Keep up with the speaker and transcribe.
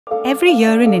Every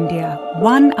year in India,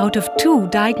 1 out of 2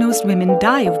 diagnosed women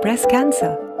die of breast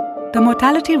cancer. The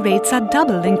mortality rates are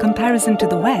double in comparison to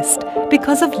the West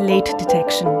because of late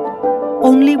detection.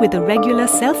 Only with a regular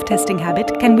self-testing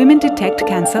habit can women detect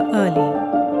cancer early.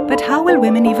 But how will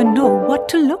women even know what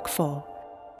to look for?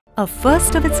 A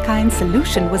first-of-its-kind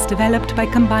solution was developed by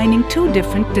combining 2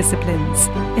 different disciplines,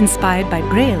 inspired by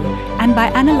Braille and by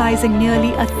analyzing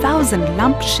nearly 1,000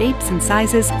 lump shapes and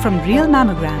sizes from real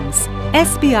mammograms.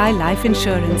 SBI Life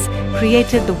Insurance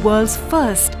created the world's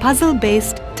first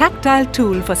puzzle-based tactile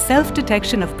tool for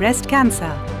self-detection of breast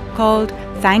cancer, called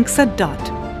Thanks a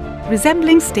Dot.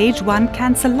 Resembling stage 1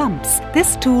 cancer lumps,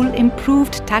 this tool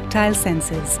improved tactile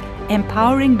senses,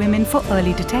 empowering women for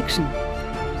early detection.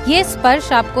 ये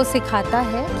स्पर्श आपको सिखाता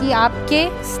है कि आपके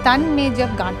स्तन में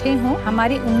जब गांठें हों,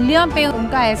 हमारी उंगलियों पे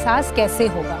उनका एहसास कैसे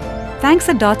होगा। Thanks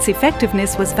a Dot's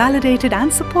effectiveness was validated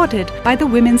and supported by the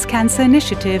Women's Cancer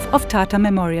Initiative of Tata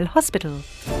Memorial Hospital.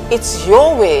 It's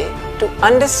your way to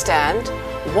understand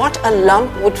what a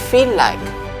lump would feel like.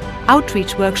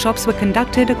 Outreach workshops were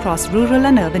conducted across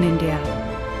rural and urban India.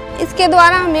 इसके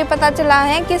द्वारा हमें पता चला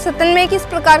है कि स्तन में किस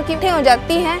प्रकार की हो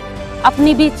जाती हैं।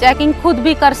 अपनी भी चेकिंग खुद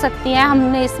भी कर सकती हैं,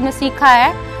 हमने इसमें सीखा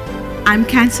है। I'm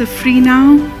cancer free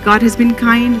now. God has been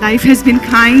kind, life has been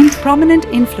kind. Prominent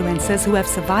influencers who have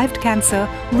survived cancer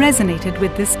resonated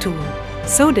with this tool.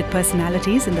 So did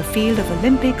personalities in the field of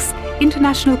Olympics,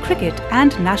 international cricket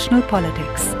and national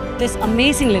politics. This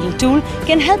amazing little tool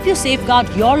can help you safeguard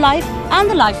your life and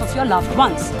the life of your loved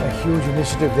ones. A huge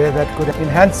initiative there that could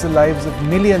enhance the lives of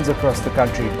millions across the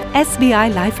country.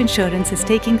 SBI Life Insurance is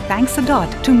taking Thanks a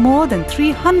Dot to more than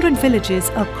 300 villages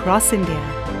across India.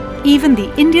 Even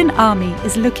the Indian Army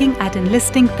is looking at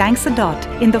enlisting Thanks a Dot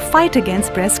in the fight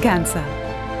against breast cancer.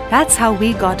 That's how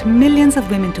we got millions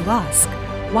of women to ask,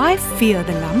 why fear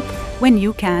the lump when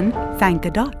you can thank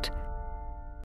a dot?